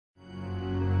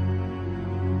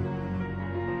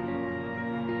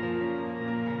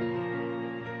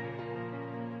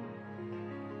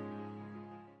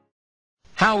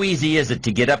How easy is it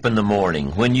to get up in the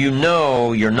morning when you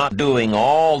know you're not doing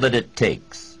all that it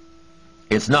takes?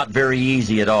 It's not very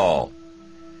easy at all.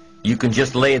 You can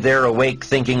just lay there awake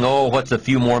thinking, oh, what's a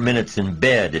few more minutes in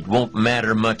bed? It won't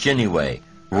matter much anyway.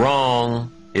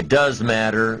 Wrong. It does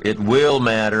matter. It will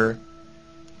matter.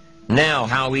 Now,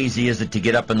 how easy is it to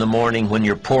get up in the morning when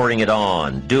you're pouring it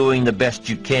on, doing the best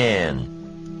you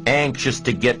can, anxious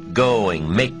to get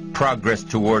going, make progress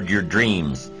toward your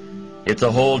dreams? It's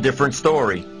a whole different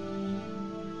story.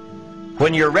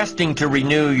 When you're resting to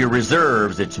renew your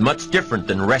reserves, it's much different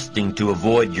than resting to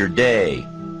avoid your day.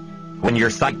 When you're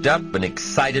psyched up and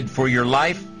excited for your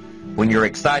life, when you're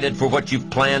excited for what you've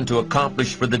planned to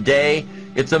accomplish for the day,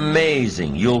 it's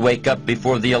amazing you'll wake up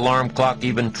before the alarm clock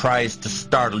even tries to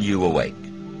startle you awake.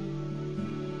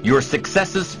 Your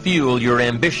successes fuel your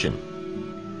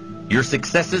ambition. Your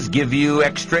successes give you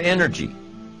extra energy.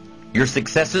 Your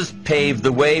successes pave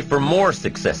the way for more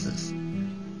successes.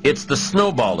 It's the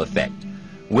snowball effect.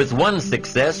 With one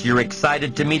success, you're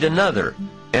excited to meet another,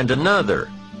 and another,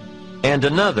 and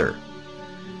another.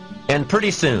 And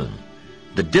pretty soon,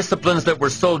 the disciplines that were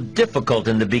so difficult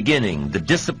in the beginning, the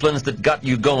disciplines that got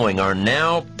you going, are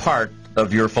now part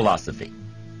of your philosophy.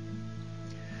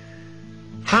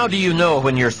 How do you know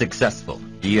when you're successful?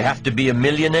 Do you have to be a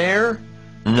millionaire?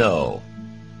 No.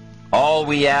 All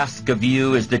we ask of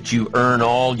you is that you earn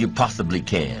all you possibly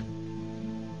can.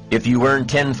 If you earn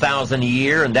 $10,000 a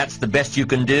year and that's the best you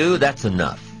can do, that's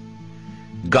enough.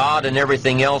 God and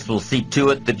everything else will see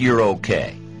to it that you're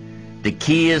okay. The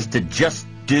key is to just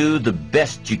do the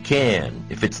best you can.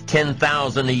 If it's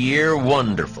 $10,000 a year,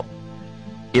 wonderful.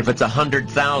 If it's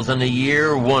 $100,000 a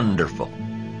year, wonderful.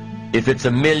 If it's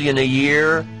 $1 million a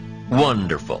year,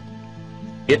 wonderful.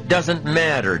 It doesn't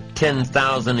matter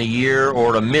 $10,000 a year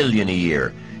or $1 million a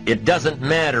year. It doesn't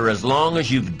matter as long as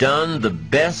you've done the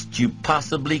best you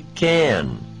possibly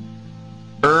can.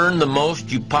 Earn the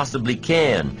most you possibly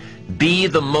can. Be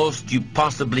the most you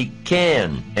possibly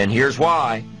can. And here's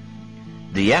why.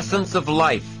 The essence of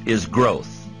life is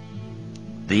growth.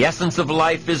 The essence of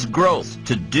life is growth,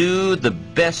 to do the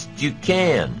best you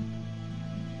can.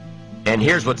 And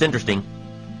here's what's interesting.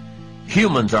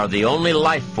 Humans are the only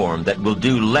life form that will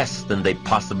do less than they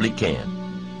possibly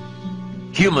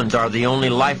can. Humans are the only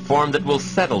life form that will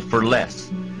settle for less.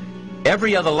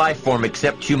 Every other life form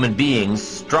except human beings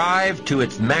strive to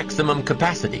its maximum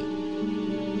capacity.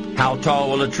 How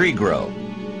tall will a tree grow?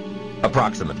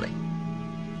 Approximately.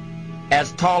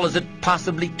 As tall as it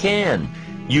possibly can.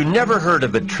 You never heard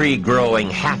of a tree growing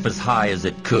half as high as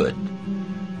it could.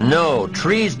 No,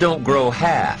 trees don't grow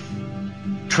half.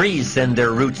 Trees send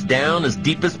their roots down as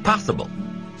deep as possible,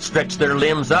 stretch their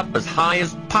limbs up as high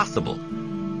as possible,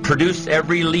 produce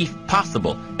every leaf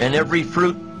possible and every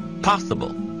fruit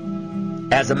possible.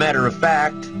 As a matter of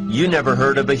fact, you never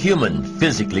heard of a human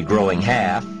physically growing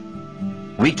half.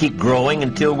 We keep growing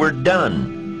until we're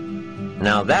done.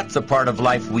 Now that's a part of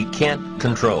life we can't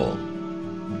control.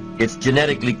 It's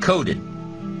genetically coded.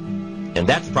 And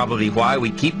that's probably why we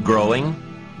keep growing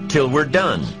till we're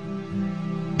done.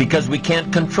 Because we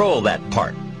can't control that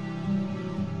part.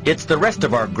 It's the rest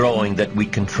of our growing that we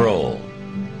control.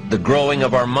 The growing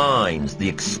of our minds, the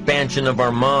expansion of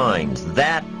our minds,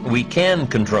 that we can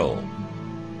control.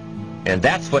 And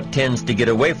that's what tends to get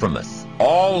away from us.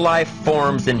 All life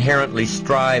forms inherently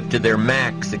strive to their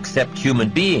max except human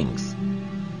beings.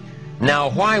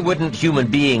 Now, why wouldn't human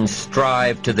beings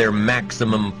strive to their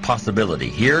maximum possibility?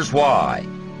 Here's why.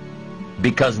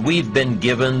 Because we've been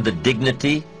given the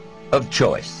dignity of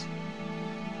choice.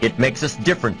 It makes us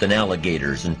different than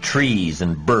alligators and trees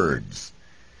and birds.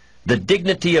 The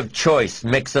dignity of choice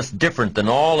makes us different than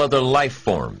all other life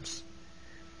forms.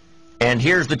 And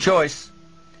here's the choice.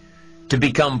 To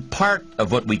become part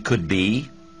of what we could be,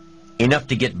 enough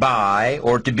to get by,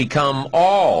 or to become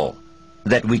all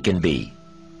that we can be.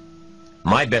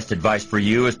 My best advice for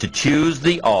you is to choose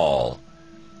the all.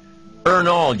 Earn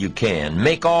all you can,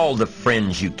 make all the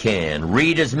friends you can,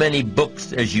 read as many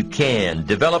books as you can,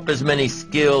 develop as many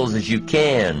skills as you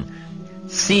can,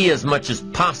 see as much as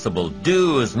possible,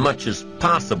 do as much as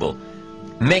possible,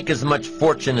 make as much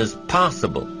fortune as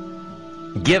possible,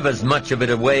 give as much of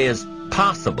it away as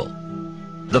possible.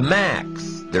 The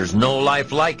max. There's no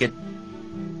life like it.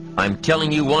 I'm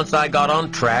telling you, once I got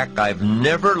on track, I've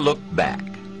never looked back.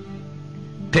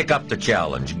 Pick up the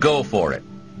challenge. Go for it.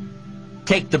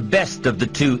 Take the best of the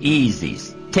two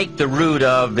easies. Take the route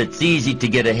of it's easy to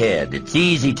get ahead. It's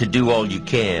easy to do all you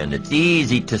can. It's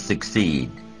easy to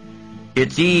succeed.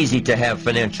 It's easy to have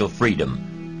financial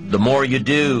freedom. The more you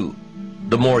do,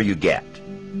 the more you get.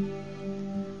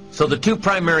 So the two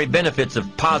primary benefits of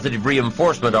positive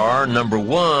reinforcement are, number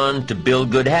one, to build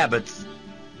good habits,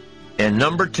 and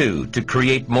number two, to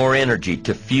create more energy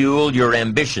to fuel your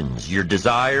ambitions, your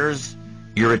desires,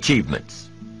 your achievements.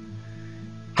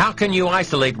 How can you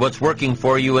isolate what's working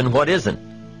for you and what isn't?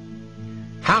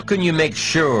 How can you make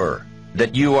sure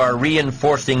that you are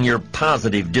reinforcing your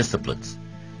positive disciplines?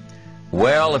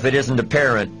 Well, if it isn't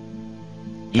apparent,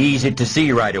 easy to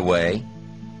see right away,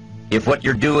 if what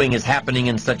you're doing is happening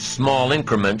in such small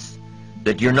increments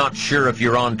that you're not sure if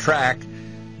you're on track,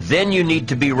 then you need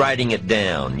to be writing it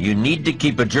down. You need to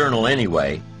keep a journal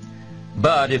anyway.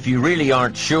 But if you really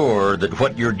aren't sure that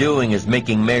what you're doing is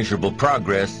making measurable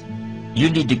progress, you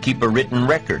need to keep a written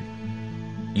record.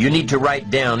 You need to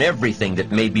write down everything that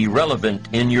may be relevant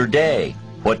in your day.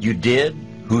 What you did,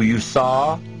 who you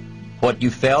saw, what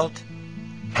you felt,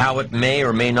 how it may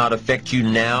or may not affect you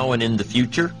now and in the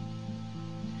future.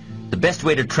 The best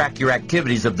way to track your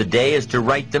activities of the day is to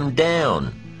write them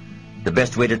down. The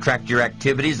best way to track your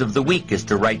activities of the week is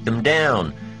to write them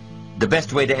down. The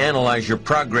best way to analyze your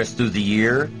progress through the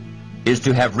year is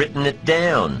to have written it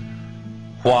down.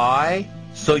 Why?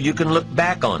 So you can look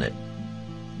back on it.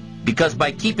 Because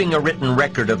by keeping a written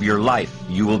record of your life,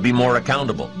 you will be more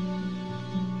accountable.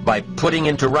 By putting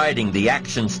into writing the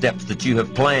action steps that you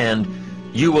have planned,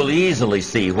 you will easily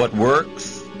see what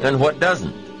works and what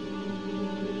doesn't.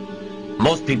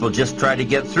 Most people just try to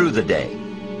get through the day,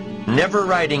 never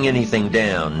writing anything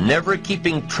down, never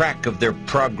keeping track of their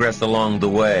progress along the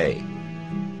way,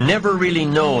 never really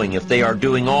knowing if they are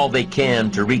doing all they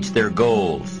can to reach their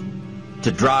goals,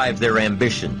 to drive their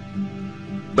ambition.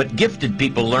 But gifted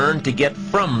people learn to get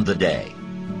from the day.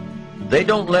 They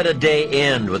don't let a day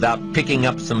end without picking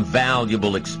up some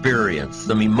valuable experience,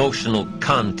 some emotional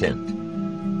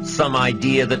content, some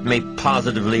idea that may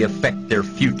positively affect their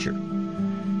future.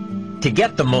 To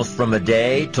get the most from a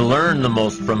day, to learn the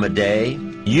most from a day,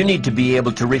 you need to be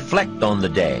able to reflect on the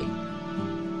day.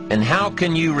 And how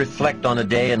can you reflect on a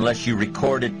day unless you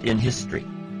record it in history?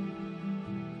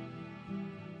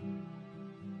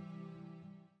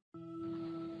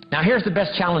 Now here's the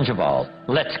best challenge of all.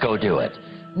 Let's go do it.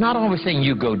 Not always saying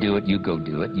you go do it, you go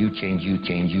do it, you change,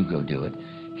 you go do it.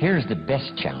 Here's the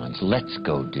best challenge. Let's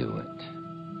go do it.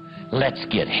 Let's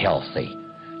get healthy.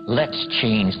 Let's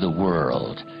change the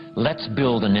world. Let's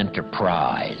build an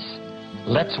enterprise.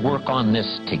 Let's work on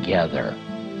this together.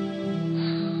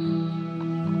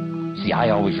 See, I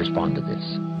always respond to this.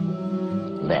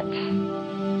 Let's.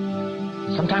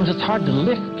 Sometimes it's hard to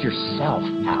lift yourself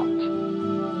out.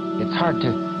 It's hard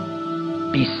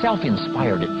to be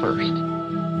self-inspired at first.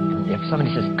 And if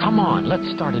somebody says, come on, let's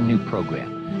start a new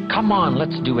program. Come on,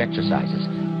 let's do exercises.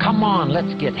 Come on,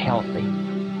 let's get healthy.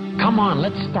 Come on,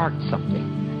 let's start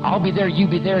something. I'll be there, you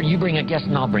bring a guest,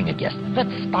 and I'll bring a guest.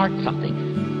 Let's start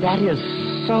something. That is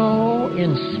so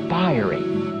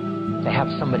inspiring to have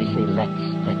somebody say,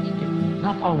 let's do.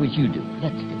 Not always you do,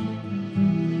 let's do.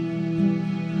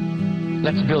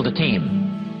 Let's build a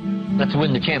team. Let's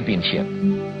win the championship.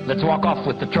 Let's walk off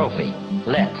with the trophy.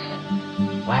 Let's.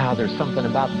 Wow, there's something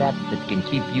about that that can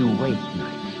keep you awake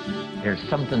nights. There's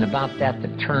something about that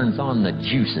that turns on the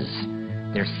juices.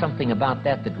 There's something about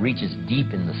that that reaches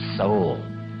deep in the soul.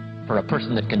 For a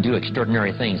person that can do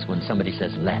extraordinary things, when somebody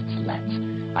says, let's.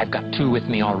 I've got two with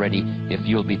me already. If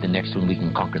you'll be the next one, we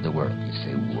can conquer the world. You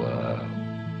say, whoa.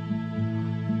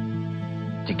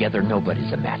 Together,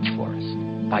 nobody's a match for us.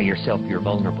 By yourself, you're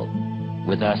vulnerable.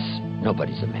 With us,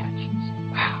 nobody's a match. You say,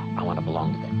 wow, I want to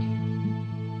belong to that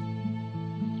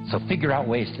team. So figure out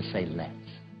ways to say, let's.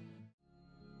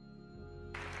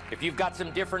 If you've got some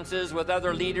differences with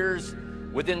other leaders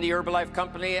within the Herbalife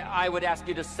company, I would ask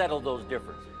you to settle those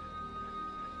differences.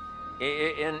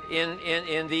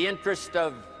 In the interest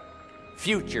of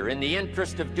future, in the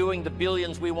interest of doing the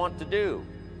billions we want to do.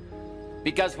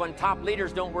 Because when top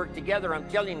leaders don't work together, I'm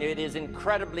telling you, it is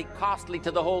incredibly costly to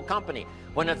the whole company.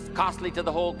 When it's costly to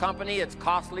the whole company, it's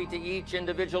costly to each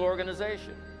individual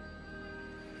organization.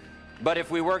 But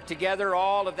if we work together,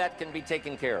 all of that can be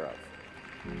taken care of.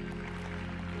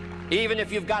 Even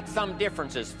if you've got some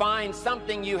differences, find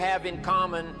something you have in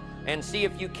common and see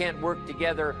if you can't work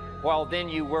together, while then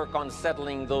you work on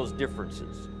settling those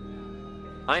differences.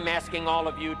 I'm asking all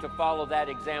of you to follow that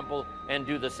example and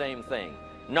do the same thing.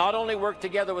 Not only work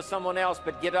together with someone else,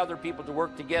 but get other people to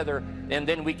work together, and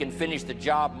then we can finish the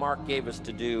job Mark gave us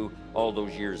to do all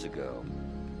those years ago.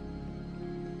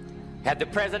 Had the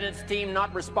president's team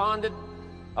not responded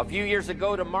a few years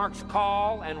ago to Mark's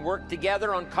call and worked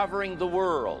together on covering the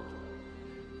world,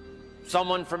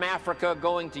 someone from Africa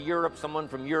going to Europe, someone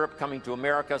from Europe coming to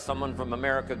America, someone from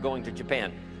America going to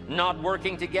Japan, Not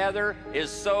working together is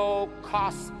so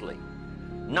costly.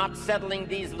 Not settling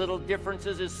these little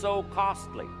differences is so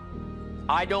costly.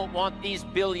 I don't want these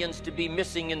billions to be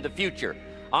missing in the future.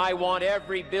 I want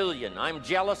every billion. I'm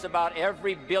jealous about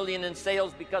every billion in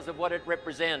sales because of what it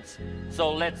represents. So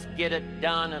let's get it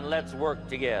done and let's work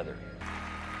together.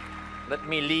 Let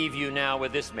me leave you now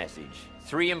with this message.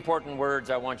 3 important words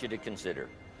I want you to consider.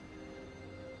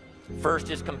 First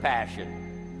is compassion.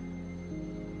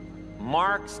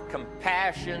 Mark's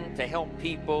compassion to help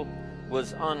people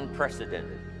was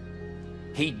unprecedented.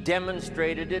 He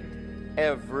demonstrated it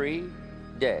every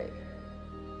day.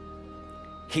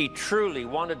 He truly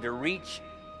wanted to reach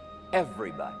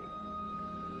everybody.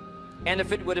 And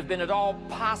if it would have been at all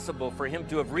possible for him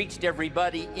to have reached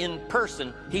everybody in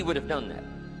person, he would have done that.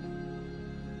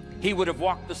 He would have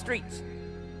walked the streets.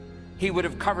 He would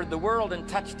have covered the world and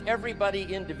touched everybody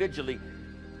individually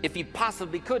if he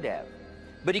possibly could have.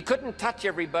 But he couldn't touch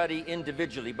everybody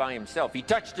individually by himself. He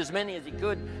touched as many as he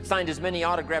could, signed as many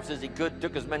autographs as he could,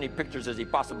 took as many pictures as he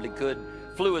possibly could,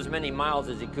 flew as many miles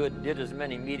as he could, did as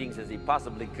many meetings as he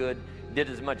possibly could, did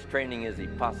as much training as he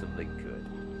possibly could.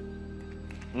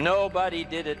 Nobody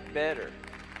did it better.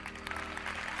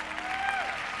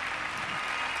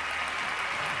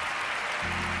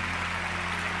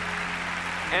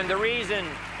 And the reason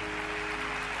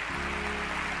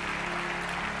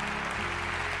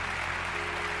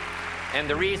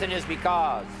is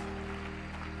because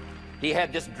he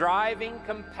had this driving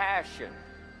compassion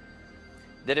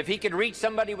that if he could reach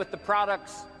somebody with the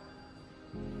products,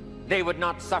 they would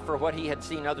not suffer what he had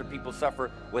seen other people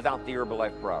suffer without the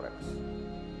Herbalife products.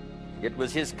 It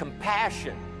was his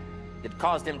compassion that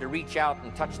caused him to reach out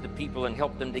and touch the people and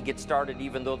help them to get started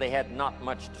even though they had not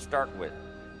much to start with.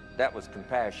 That was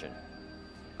compassion.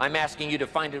 I'm asking you to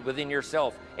find it within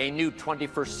yourself, a new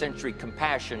 21st century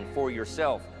compassion for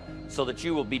yourself, so that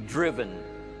you will be driven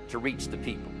to reach the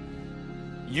people.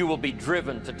 You will be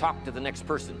driven to talk to the next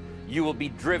person. You will be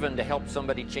driven to help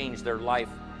somebody change their life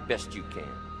best you can.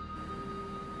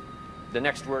 The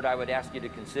next word I would ask you to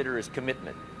consider is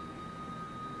commitment.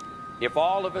 If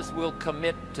all of us will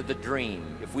commit to the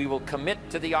dream, if we will commit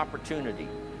to the opportunity,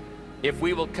 if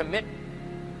we will commit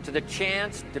to the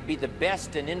chance to be the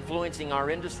best in influencing our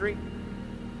industry,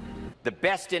 the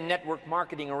best in network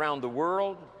marketing around the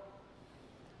world,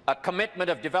 a commitment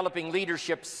of developing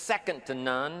leadership second to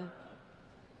none,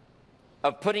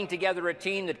 of putting together a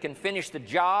team that can finish the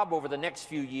job over the next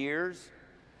few years,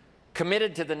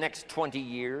 committed to the next 20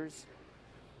 years,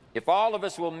 if all of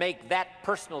us will make that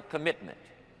personal commitment,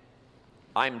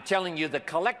 I'm telling you the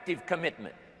collective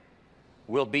commitment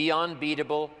will be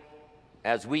unbeatable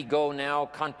as we go now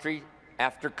country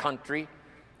after country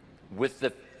with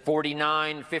the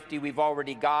 49, 50 we've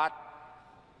already got,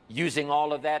 using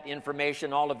all of that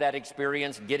information, all of that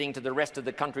experience, getting to the rest of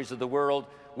the countries of the world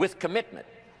with commitment.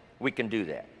 We can do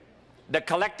that. The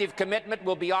collective commitment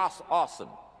will be awesome.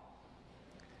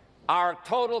 Our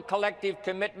total collective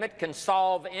commitment can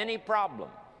solve any problem,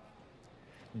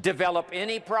 develop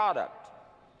any product,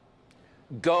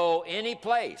 go any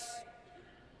place,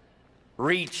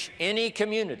 reach any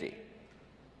community,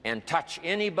 and touch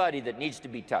anybody that needs to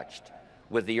be touched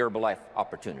with the Herbalife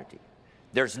opportunity.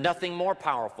 There's nothing more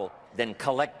powerful than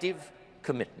collective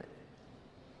commitment.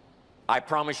 I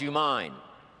promise you mine.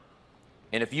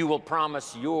 And if you will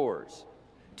promise yours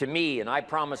to me, and I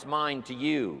promise mine to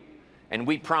you, and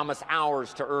we promise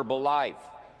ours to Herbalife,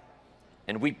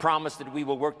 and we promise that we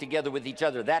will work together with each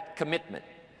other, that commitment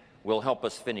will help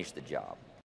us finish the job.